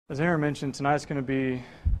As Aaron mentioned, tonight's going to be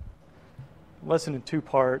a lesson in two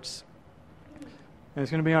parts, and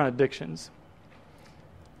it's going to be on addictions.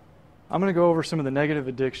 I'm going to go over some of the negative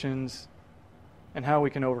addictions and how we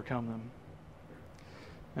can overcome them.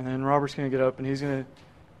 And then Robert's going to get up and he's going to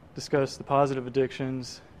discuss the positive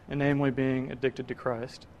addictions, and namely being addicted to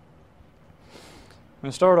Christ. I'm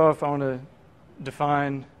going to start off, I want to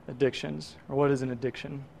define addictions, or what is an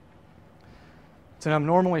addiction. It's an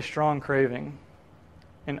abnormally strong craving,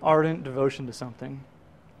 an ardent devotion to something,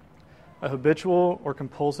 a habitual or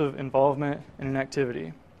compulsive involvement in an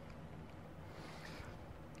activity.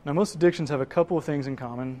 Now, most addictions have a couple of things in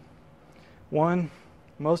common. One,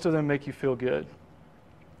 most of them make you feel good.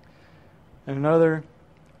 And another,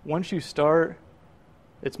 once you start,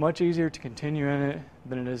 it's much easier to continue in it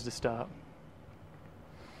than it is to stop.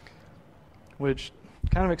 Which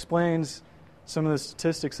kind of explains some of the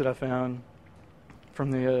statistics that I found from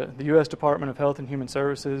the U.S. Department of Health and Human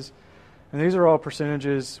Services, and these are all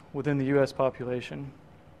percentages within the U.S. population.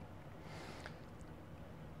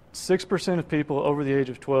 6% of people over the age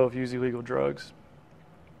of 12 use illegal drugs.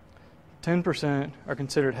 10% are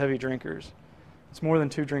considered heavy drinkers. It's more than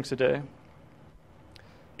 2 drinks a day.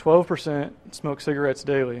 12% smoke cigarettes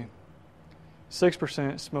daily.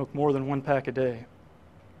 6% smoke more than 1 pack a day.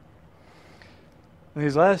 And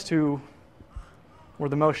these last two were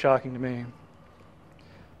the most shocking to me.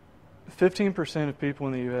 15% of people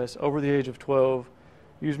in the U.S. over the age of 12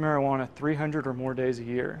 use marijuana 300 or more days a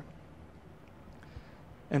year.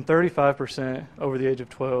 And 35% over the age of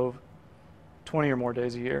 12, 20 or more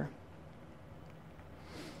days a year.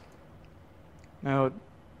 Now,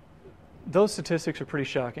 those statistics are pretty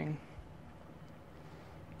shocking.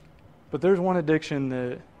 But there's one addiction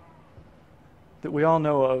that we all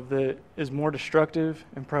know of that is more destructive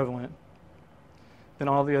and prevalent than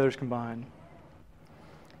all the others combined.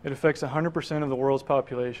 It affects 100% of the world's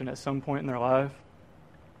population at some point in their life.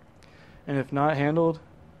 And if not handled,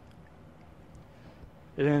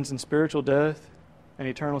 it ends in spiritual death and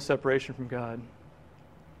eternal separation from God.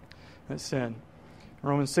 That's sin. In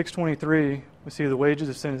Romans 6:23, we see the wages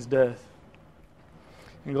of sin is death.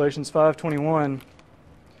 In Galatians 5:21,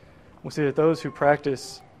 we see that those who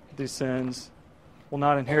practice these sins will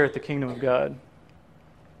not inherit the kingdom of God.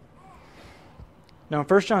 Now in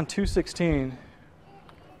 1 John 2:16,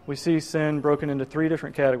 we see sin broken into 3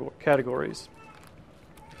 different categories.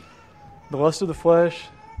 The lust of the flesh,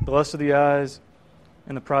 the lust of the eyes,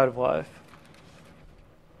 and the pride of life.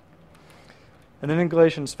 And then in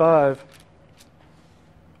Galatians 5,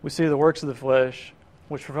 we see the works of the flesh,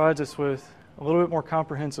 which provides us with a little bit more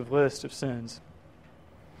comprehensive list of sins.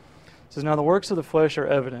 It says, now the works of the flesh are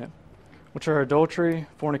evident, which are adultery,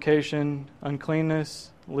 fornication,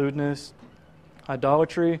 uncleanness, lewdness,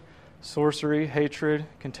 idolatry, sorcery, hatred,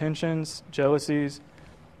 contentions, jealousies,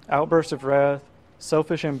 outbursts of wrath,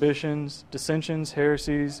 selfish ambitions, dissensions,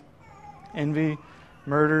 heresies, envy,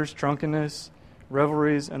 murders, drunkenness,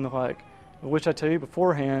 revelries, and the like, of which I tell you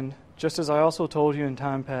beforehand, just as I also told you in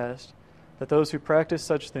time past, that those who practice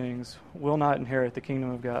such things will not inherit the kingdom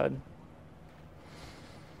of God.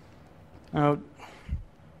 Now,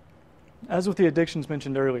 as with the addictions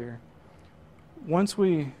mentioned earlier, once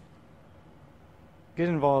we get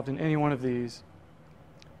involved in any one of these,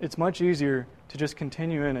 it's much easier to just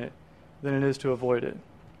continue in it than it is to avoid it.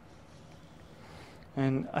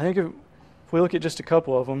 And I think if we look at just a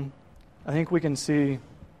couple of them, I think we can see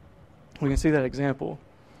that example.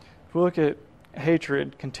 If we look at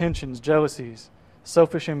hatred, contentions, jealousies,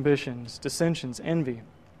 selfish ambitions, dissensions, envy,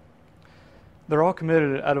 they're all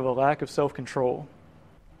committed out of a lack of self-control.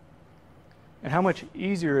 And how much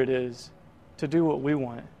easier it is to do what we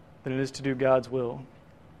want than it is to do God's will.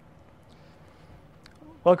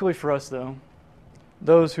 Luckily for us, though,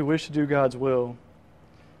 those who wish to do God's will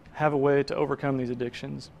have a way to overcome these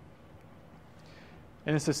addictions.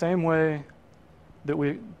 And it's the same way that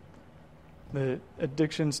the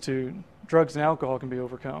addictions to drugs and alcohol can be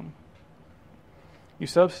overcome. You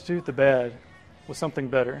substitute the bad with something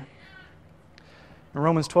better. In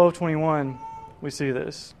Romans 12:21, we see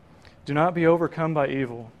this. Do not be overcome by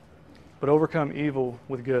evil, but overcome evil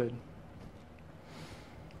with good.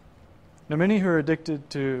 Now, many who are addicted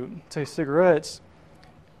to, say, cigarettes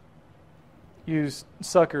use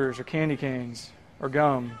suckers or candy canes or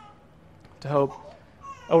gum to help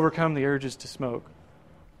overcome the urges to smoke.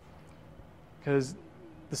 Because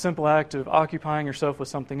the simple act of occupying yourself with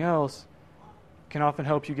something else can often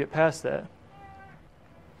help you get past that.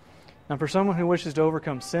 Now, for someone who wishes to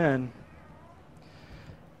overcome sin,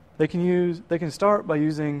 they can start by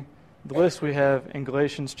using the list we have in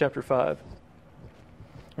Galatians chapter 5,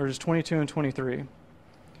 verses 22 and 23.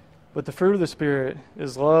 But the fruit of the Spirit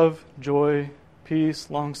is love, joy, peace,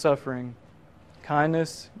 long-suffering,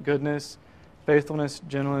 kindness, goodness, faithfulness,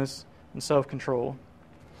 gentleness, and self-control.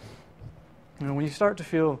 And when you start to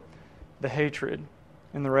feel the hatred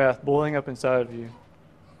and the wrath boiling up inside of you,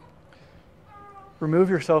 remove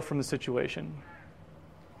yourself from the situation.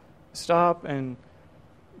 Stop and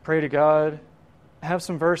pray to God. Have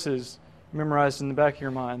some verses memorized in the back of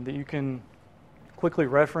your mind that you can quickly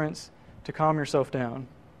reference to calm yourself down.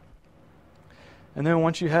 And then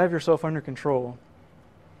once you have yourself under control,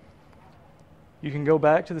 you can go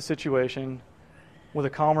back to the situation with a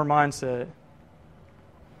calmer mindset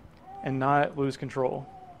and not lose control.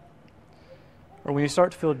 Or when you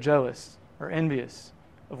start to feel jealous or envious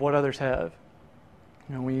of what others have,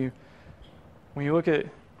 when you look at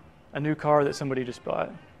a new car that somebody just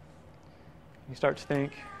bought, you start to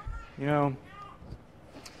think, I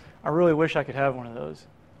really wish I could have one of those.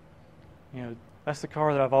 That's the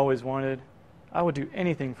car that I've always wanted. I would do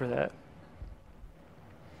anything for that.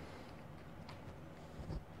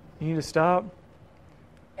 You need to stop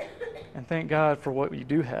and thank God for what you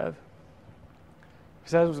do have.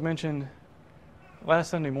 Because as was mentioned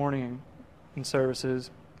last Sunday morning in services,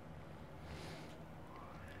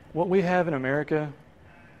 what we have in America,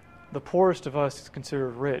 the poorest of us is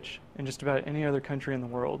considered rich in just about any other country in the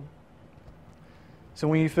world. So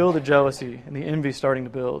when you feel the jealousy and the envy starting to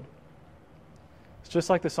build, it's just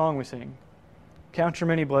like the song we sing. Count your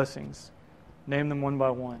many blessings. Name them one by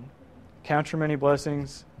one. Count your many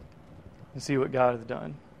blessings and see what God has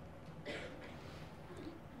done.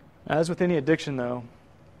 As with any addiction, though,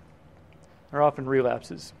 there are often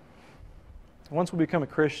relapses. Once we become a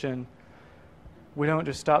Christian, we don't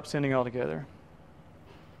just stop sinning altogether.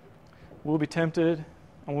 We'll be tempted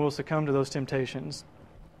and we'll succumb to those temptations.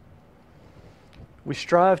 We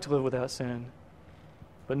strive to live without sin,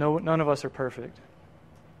 but none of us are perfect.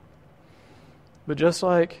 But just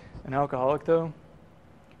like an alcoholic, though,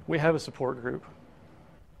 we have a support group.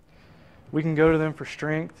 We can go to them for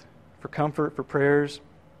strength, for comfort, for prayers.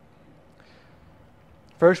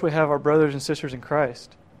 First, we have our brothers and sisters in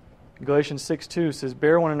Christ. Galatians 6:2 says,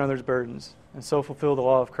 "Bear one another's burdens, and so fulfill the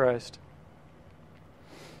law of Christ."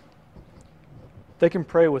 They can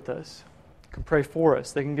pray with us, can pray for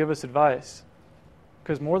us, they can give us advice.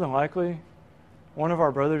 Because more than likely, one of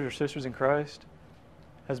our brothers or sisters in Christ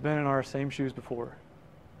has been in our same shoes before.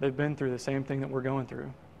 They've been through the same thing that we're going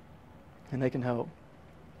through, and they can help.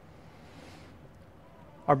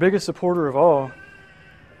 Our biggest supporter of all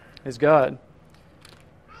is God.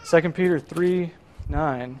 2 Peter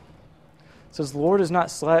 3:9 says, "The Lord is not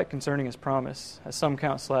slack concerning his promise, as some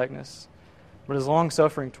count slackness, but is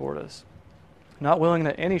long-suffering toward us, not willing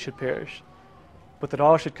that any should perish, but that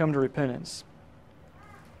all should come to repentance.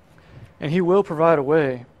 And he will provide a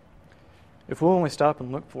way if we'll only stop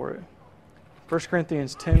and look for it." 1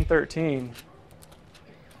 Corinthians 10:13.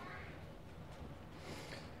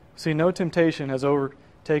 "See, no temptation has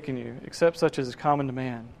overtaken you, except such as is common to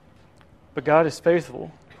man. But God is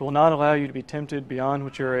faithful, who will not allow you to be tempted beyond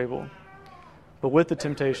what you are able. But with the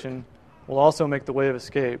temptation will also make the way of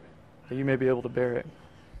escape, that you may be able to bear it."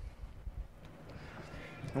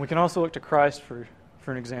 And we can also look to Christ for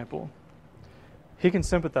an example. He can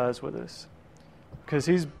sympathize with us because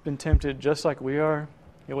he's been tempted just like we are,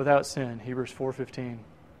 yet without sin. Hebrews 4:15.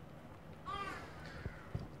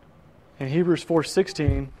 In Hebrews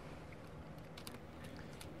 4:16,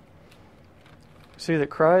 we see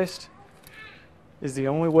that Christ is the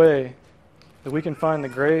only way that we can find the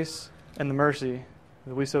grace and the mercy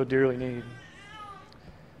that we so dearly need.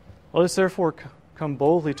 Let us therefore come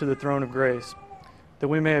boldly to the throne of grace, that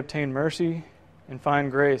we may obtain mercy and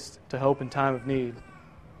find grace to help in time of need.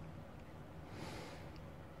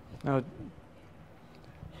 Now,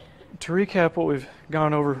 to recap what we've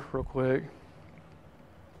gone over real quick,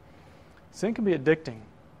 sin can be addicting.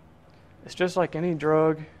 It's just like any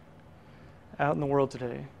drug out in the world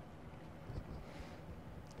today.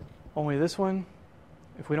 Only this one,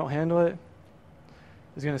 if we don't handle it,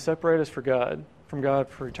 is going to separate us from God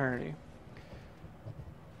for eternity.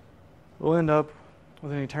 We'll end up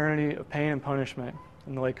with an eternity of pain and punishment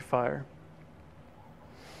in the lake of fire.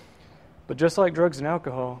 But just like drugs and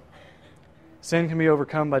alcohol, sin can be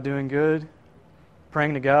overcome by doing good,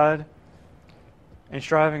 praying to God, and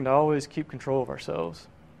striving to always keep control of ourselves.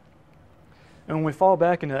 And when we fall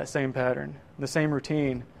back into that same pattern, the same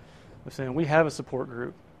routine of sin, we have a support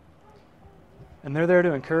group. And they're there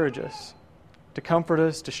to encourage us, to comfort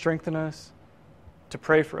us, to strengthen us, to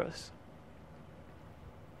pray for us.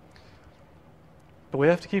 But we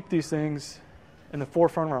have to keep these things in the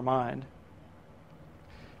forefront of our mind.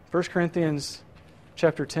 1 Corinthians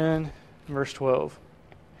chapter 10, verse 12.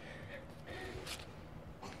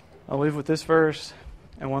 I'll leave with this verse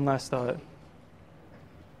and one last thought.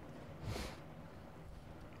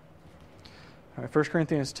 All right, 1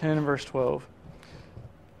 Corinthians 10 and verse 12.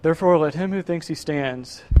 Therefore, let him who thinks he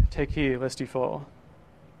stands take heed lest he fall.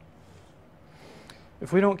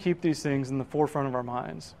 If we don't keep these things in the forefront of our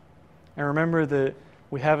minds, and remember that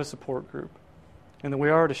we have a support group, and that we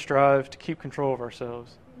are to strive to keep control of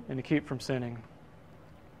ourselves and to keep from sinning,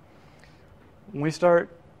 when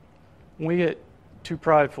we get too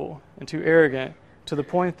prideful and too arrogant to the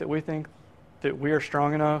point that we think that we are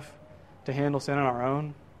strong enough to handle sin on our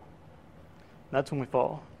own, that's when we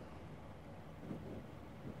fall.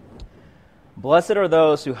 Blessed are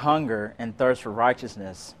those who hunger and thirst for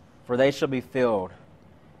righteousness, for they shall be filled.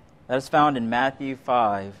 That is found in Matthew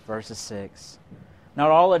 5, verses 6.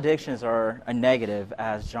 Not all addictions are a negative,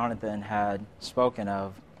 as Jonathon had spoken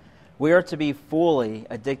of. We are to be fully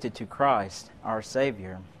addicted to Christ, our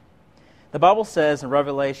Savior. The Bible says in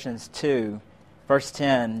Revelations 2, verse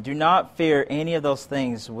 10, "Do not fear any of those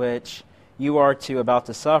things which you are about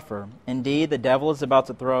to suffer. Indeed, the devil is about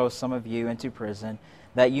to throw some of you into prison,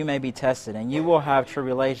 that you may be tested, and you will have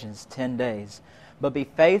tribulations 10 days. But be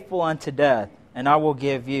faithful unto death, and I will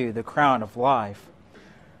give you the crown of life."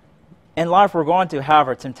 In life, we're going to have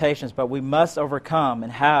our temptations, but we must overcome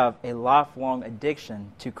and have a lifelong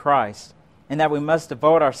addiction to Christ, and that we must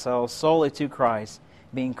devote ourselves solely to Christ,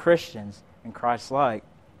 being Christians and Christ-like.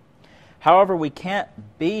 However, we can't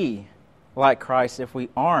be like Christ if we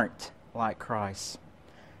aren't like Christ.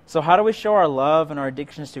 So how do we show our love and our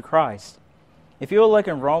addictions to Christ? If you will look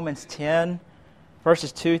in Romans 10,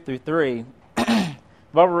 verses 2 through 3, the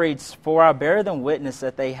Bible reads, "For I bear them witness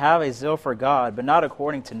that they have a zeal for God, but not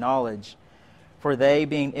according to knowledge. For they,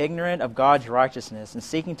 being ignorant of God's righteousness, and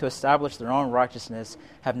seeking to establish their own righteousness,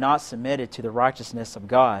 have not submitted to the righteousness of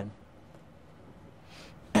God."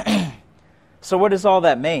 So what does all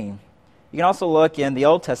that mean? You can also look in the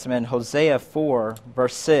Old Testament, Hosea 4,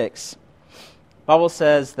 verse 6. The Bible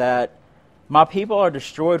says that, "My people are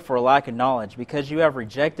destroyed for a lack of knowledge. Because you have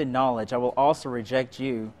rejected knowledge, I will also reject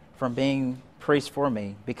you from being priests for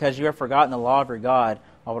me. Because you have forgotten the law of your God,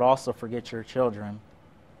 I would also forget your children."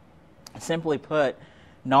 Simply put,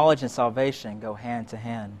 knowledge and salvation go hand to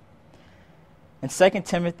hand. In 2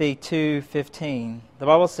 Timothy 2:15, the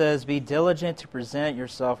Bible says, "Be diligent to present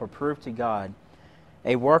yourself approved to God,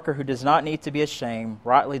 a worker who does not need to be ashamed,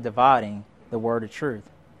 rightly dividing the word of truth."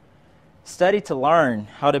 Study to learn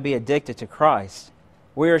how to be addicted to Christ.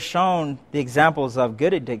 We are shown the examples of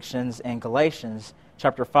good addictions in Galatians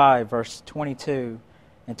chapter 5, verse 22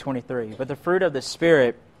 and 23. "But the fruit of the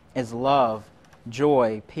Spirit is love,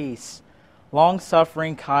 joy, peace,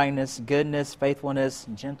 long-suffering, kindness, goodness, faithfulness,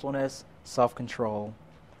 gentleness, self-control.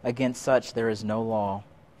 Against such there is no law."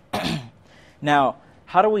 Now,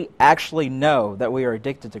 how do we actually know that we are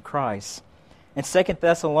addicted to Christ? In 2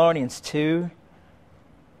 Thessalonians 2,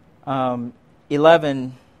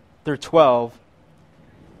 11 through 12,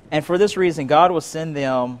 "And for this reason God will send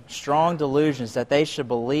them strong delusions, that they should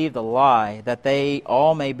believe the lie, that they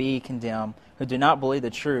all may be condemned, who do not believe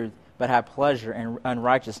the truth, but have pleasure in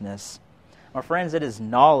unrighteousness." My friends, it is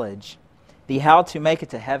knowledge. The how to make it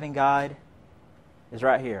to heaven guide is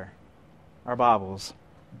right here, our Bibles.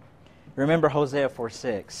 Remember Hosea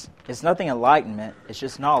 4:6. It's nothing enlightenment, it's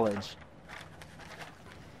just knowledge.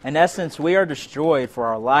 In essence, we are destroyed for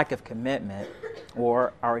our lack of commitment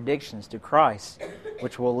or our addictions to Christ,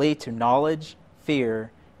 which will lead to knowledge,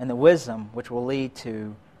 fear, and the wisdom which will lead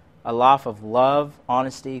to a life of love,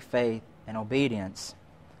 honesty, faith, and obedience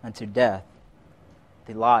unto death,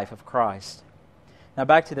 the life of Christ. Now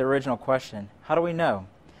back to the original question. How do we know?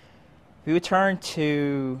 If we would turn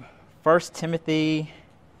to 1 Timothy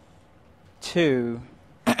 2,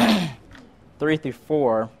 3 through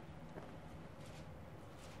 4.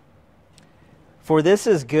 "For this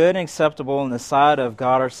is good and acceptable in the sight of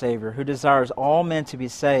God our Savior, who desires all men to be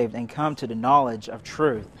saved and come to the knowledge of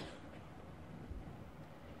truth."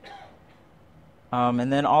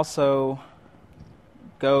 And then also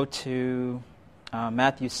go to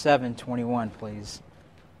Matthew 7:21, please.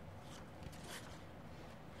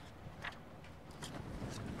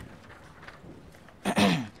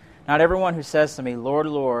 "Not everyone who says to me, 'Lord,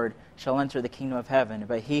 Lord,' shall enter the kingdom of heaven,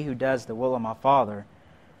 but he who does the will of my Father."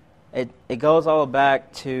 It goes all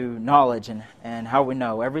back to knowledge and how we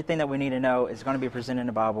know. Everything that we need to know is going to be presented in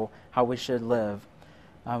the Bible, how we should live.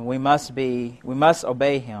 We must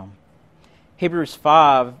obey Him. Hebrews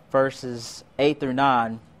 5, verses 8 through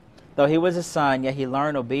 9. "Though he was a son, yet he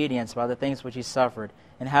learned obedience by the things which he suffered.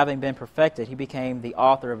 And having been perfected, he became the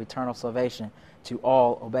author of eternal salvation to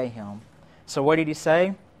all obey him." So what did he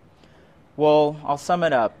say? Well, I'll sum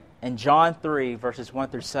it up. in John 3, verses 1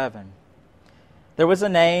 through 7. There was a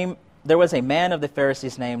man of the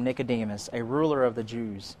Pharisees named Nicodemus, a ruler of the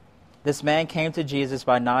Jews. This man came to Jesus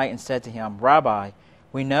by night and said to him, Rabbi,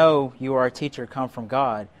 we know you are a teacher come from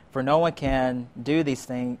God, for no one can do these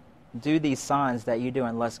signs that you do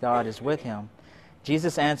unless God is with him.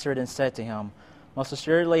 Jesus answered and said to him, Most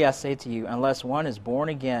assuredly I say to you, unless one is born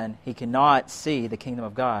again, he cannot see the kingdom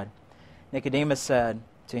of God. Nicodemus said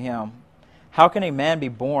to him, How can a man be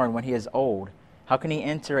born when he is old? How can he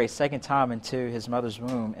enter a second time into his mother's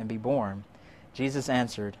womb and be born? Jesus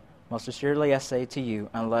answered, Most assuredly I say to you,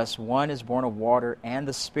 unless one is born of water and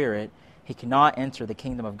the Spirit, he cannot enter the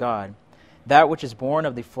kingdom of God. That which is born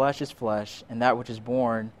of the flesh is flesh, and that which is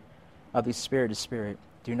born of the Spirit is spirit.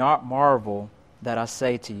 Do not marvel that I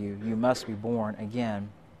say to you, you must be born again.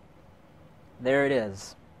 There it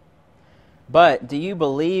is. But do you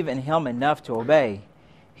believe in him enough to obey?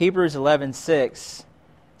 Hebrews 11:6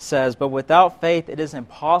 says, But without faith it is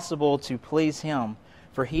impossible to please him.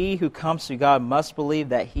 For he who comes to God must believe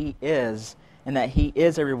that he is, and that he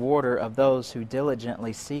is a rewarder of those who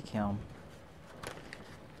diligently seek him.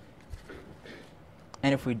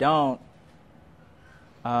 And if we don't,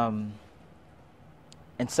 in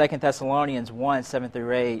 2 Thessalonians 1, 7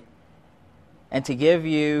 through 8, and to give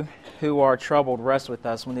you who are troubled rest with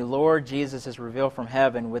us, when the Lord Jesus is revealed from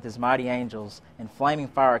heaven with his mighty angels in flaming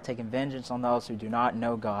fire, taking vengeance on those who do not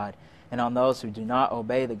know God, and on those who do not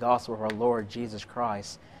obey the gospel of our Lord Jesus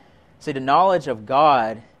Christ. See, the knowledge of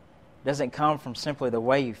God doesn't come from simply the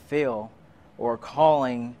way you feel or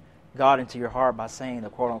calling God into your heart by saying the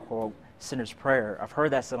quote-unquote sinner's prayer. I've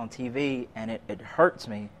heard that said on TV, and it hurts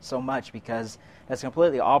me so much because that's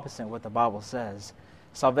completely opposite of what the Bible says.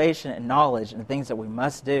 Salvation and knowledge and the things that we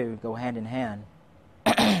must do go hand in hand.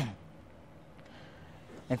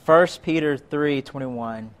 In 1 Peter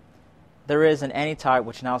 3:21, there is an antitype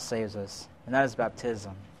which now saves us, and that is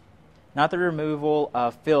baptism. Not the removal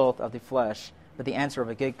of filth of the flesh, but the answer of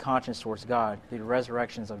a good conscience towards God through the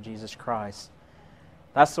resurrections of Jesus Christ.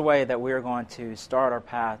 That's the way that we are going to start our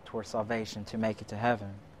path towards salvation to make it to heaven.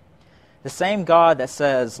 The same God that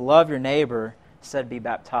says, love your neighbor, said be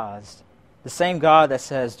baptized. The same God that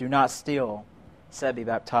says, do not steal, said be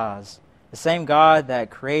baptized. The same God that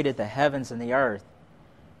created the heavens and the earth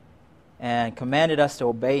and commanded us to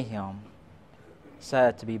obey him,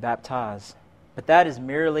 said to be baptized. But that is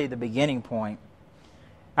merely the beginning point.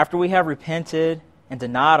 After we have repented and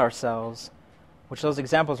denied ourselves, which those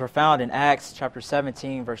examples are found in Acts chapter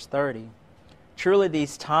 17, verse 30, truly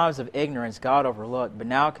these times of ignorance God overlooked, but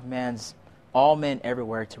now commands all men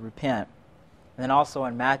everywhere to repent. And then also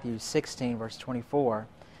in Matthew 16, verse 24,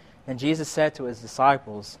 then Jesus said to his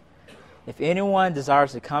disciples, if anyone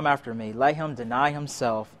desires to come after me, let him deny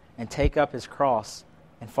himself and take up his cross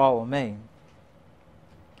and follow me.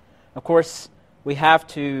 Of course, we have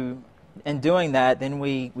to, in doing that, then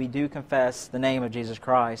we do confess the name of Jesus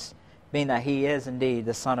Christ, being that he is indeed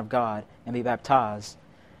the Son of God, and be baptized.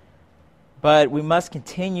 But we must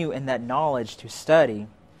continue in that knowledge to study,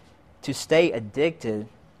 to stay addicted,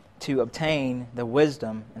 to obtain the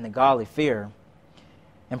wisdom and the godly fear.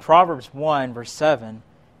 In Proverbs 1, verse 7,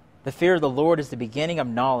 the fear of the Lord is the beginning of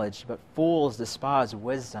knowledge, but fools despise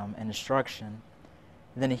wisdom and instruction.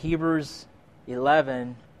 And then in Hebrews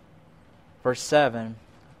 11, verse 7,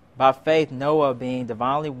 by faith Noah, being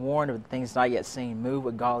divinely warned of the things not yet seen, moved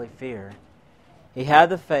with godly fear. He had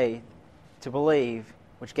the faith to believe,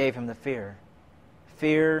 which gave him the fear.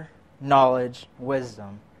 Fear, knowledge,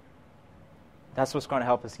 wisdom. That's what's going to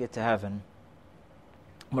help us get to heaven.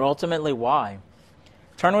 But ultimately, why?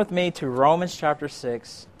 Turn with me to Romans chapter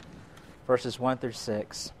 6, verses 1 through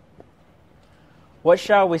 6. What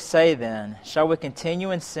shall we say then? Shall we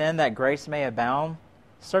continue in sin that grace may abound?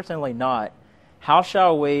 Certainly not. How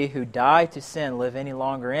shall we who died to sin live any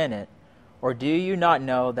longer in it? Or do you not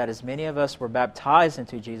know that as many of us were baptized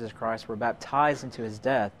into Jesus Christ, were baptized into his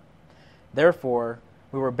death? Therefore,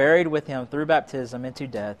 we were buried with him through baptism into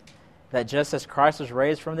death, that just as Christ was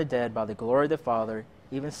raised from the dead by the glory of the Father,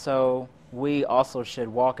 even so we also should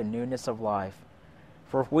walk in newness of life.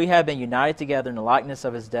 For if we have been united together in the likeness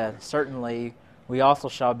of his death, certainly we also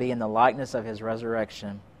shall be in the likeness of his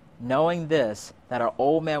resurrection. Knowing this, that our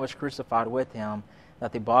old man was crucified with him,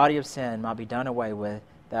 that the body of sin might be done away with,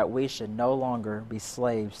 that we should no longer be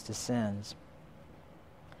slaves to sins.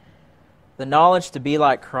 The knowledge to be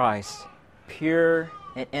like Christ, pure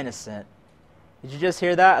and innocent. Did you just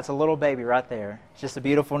hear that? It's a little baby right there. It's just a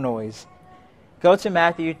beautiful noise. Go to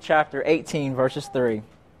Matthew chapter 18, verses 3.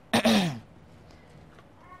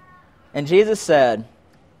 And Jesus said,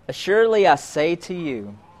 assuredly I say to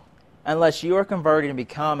you, unless you are converted and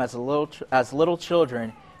become as little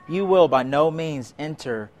children, you will by no means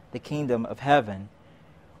enter the kingdom of heaven.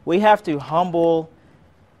 We have to humble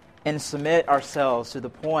and submit ourselves to the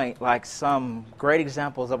point, like some great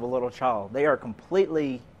examples of a little child. They are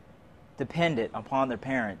completely dependent upon their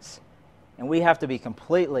parents. And we have to be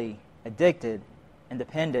completely addicted and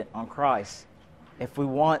dependent on Christ if we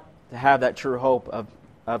want to have that true hope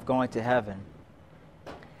of going to heaven.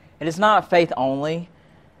 It is not faith only.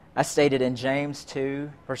 As stated in James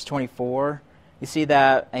 2, verse 24, you see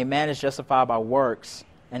that a man is justified by works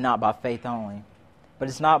and not by faith only. But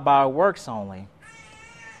it's not by works only.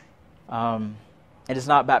 It is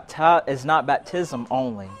not baptism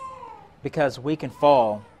only, because we can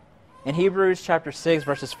fall. In Hebrews chapter 6,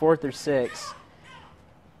 verses 4 through 6,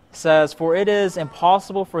 says, "For it is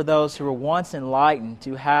impossible for those who were once enlightened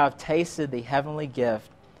to have tasted the heavenly gift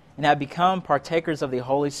and have become partakers of the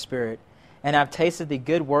Holy Spirit and have tasted the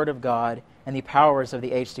good word of God and the powers of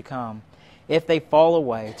the age to come, if they fall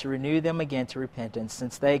away, to renew them again to repentance,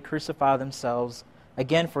 since they crucify themselves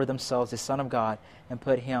again for themselves the Son of God and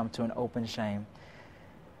put him to an open shame."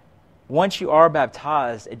 Once you are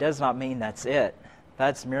baptized, it does not mean that's it.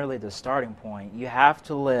 That's merely the starting point. You have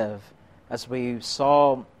to live, as we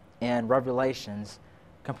saw in Revelations,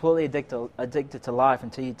 completely addicted to life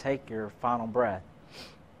until you take your final breath.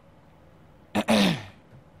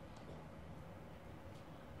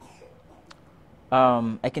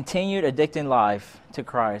 A continued addicting life to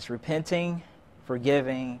Christ, repenting,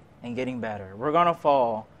 forgiving, and getting better. We're going to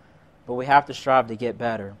fall, but we have to strive to get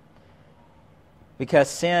better, because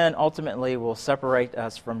sin ultimately will separate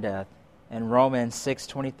us from death. In Romans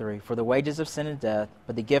 6:23, "For the wages of sin is death,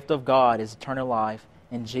 but the gift of God is eternal life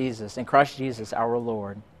in Christ Jesus our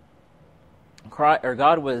Lord."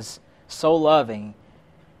 God was so loving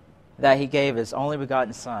that he gave his only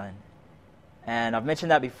begotten Son. And I've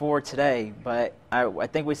mentioned that before today, but I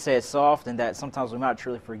think we say it so often that sometimes we might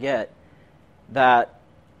truly forget that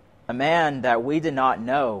a man that we did not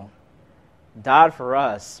know died for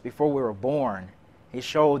us before we were born. He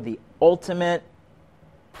showed the ultimate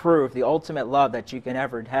proof, the ultimate love that you can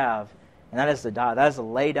ever have, and that is to die. That is to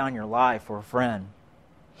lay down your life for a friend.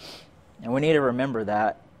 And we need to remember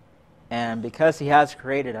that. And because he has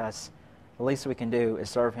created us, the least we can do is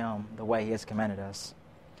serve him the way he has commanded us.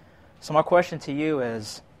 So my question to you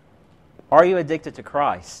is, are you addicted to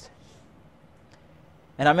Christ?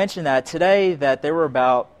 And I mentioned that today that there were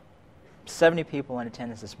about 70 people in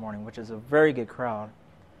attendance this morning, which is a very good crowd.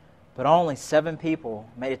 But only 7 people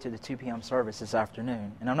made it to the 2 p.m. service this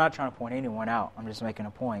afternoon. And I'm not trying to point anyone out. I'm just making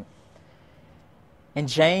a point. In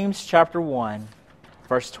James chapter 1,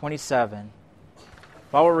 verse 27,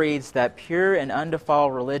 the Bible reads that pure and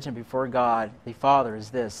undefiled religion before God the Father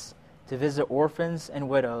is this, to visit orphans and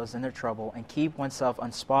widows in their trouble and keep oneself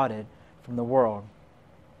unspotted from the world.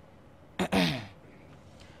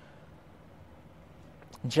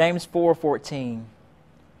 James 4:14,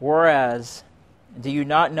 "Whereas, do you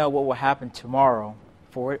not know what will happen tomorrow?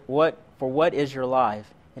 For what is your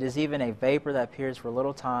life? It is even a vapor that appears for a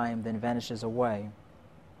little time, then vanishes away."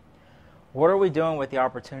 What are we doing with the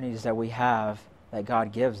opportunities that we have that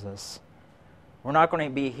God gives us? We're not going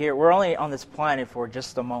to be here. We're only on this planet for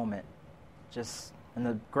just a moment. Just in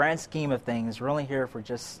the grand scheme of things, we're only here for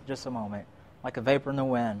just a moment, like a vapor in the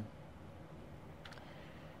wind.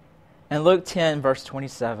 And Luke 10, verse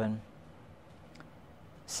 27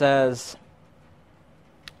 says,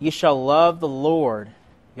 "You shall love the Lord,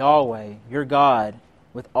 Yahweh, your God,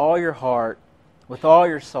 with all your heart, with all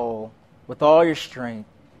your soul, with all your strength,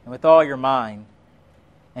 and with all your mind,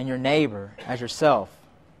 and your neighbor as yourself."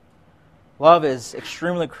 Love is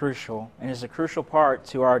extremely crucial and is a crucial part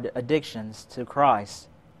to our addictions to Christ.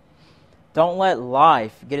 Don't let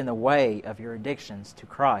life get in the way of your addictions to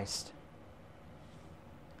Christ.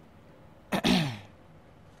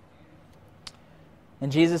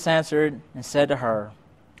 And Jesus answered and said to her,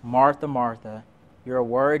 "Martha, Martha, you are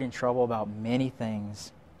worried and troubled about many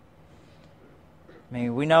things." I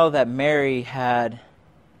mean, we know that Mary had,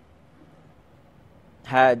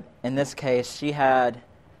 in this case, she had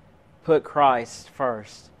put Christ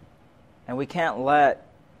first. And we can't let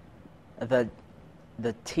the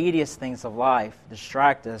tedious things of life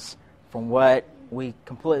distract us from what we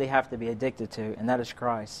completely have to be addicted to, and that is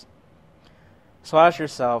Christ. So ask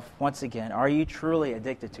yourself, once again, are you truly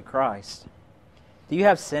addicted to Christ? Do you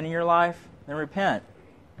have sin in your life? Then repent.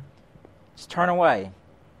 Just turn away.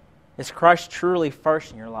 Is Christ truly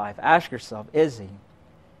first in your life? Ask yourself, is he?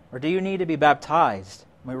 Or do you need to be baptized?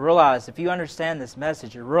 We realize, if you understand this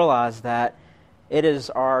message, you realize that it is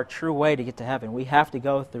our true way to get to heaven. We have to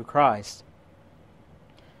go through Christ.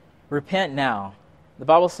 Repent now. The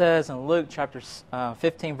Bible says in Luke chapter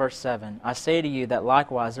 15, verse 7, I say to you that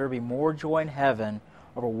likewise there will be more joy in heaven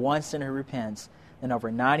over one sinner who repents than over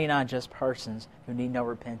 99 just persons who need no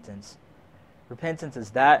repentance. Repentance is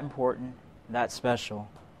that important, that special,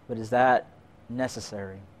 but is that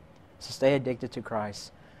necessary? So stay addicted to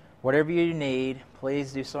Christ. Whatever you need,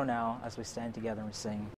 please do so now as we stand together and sing.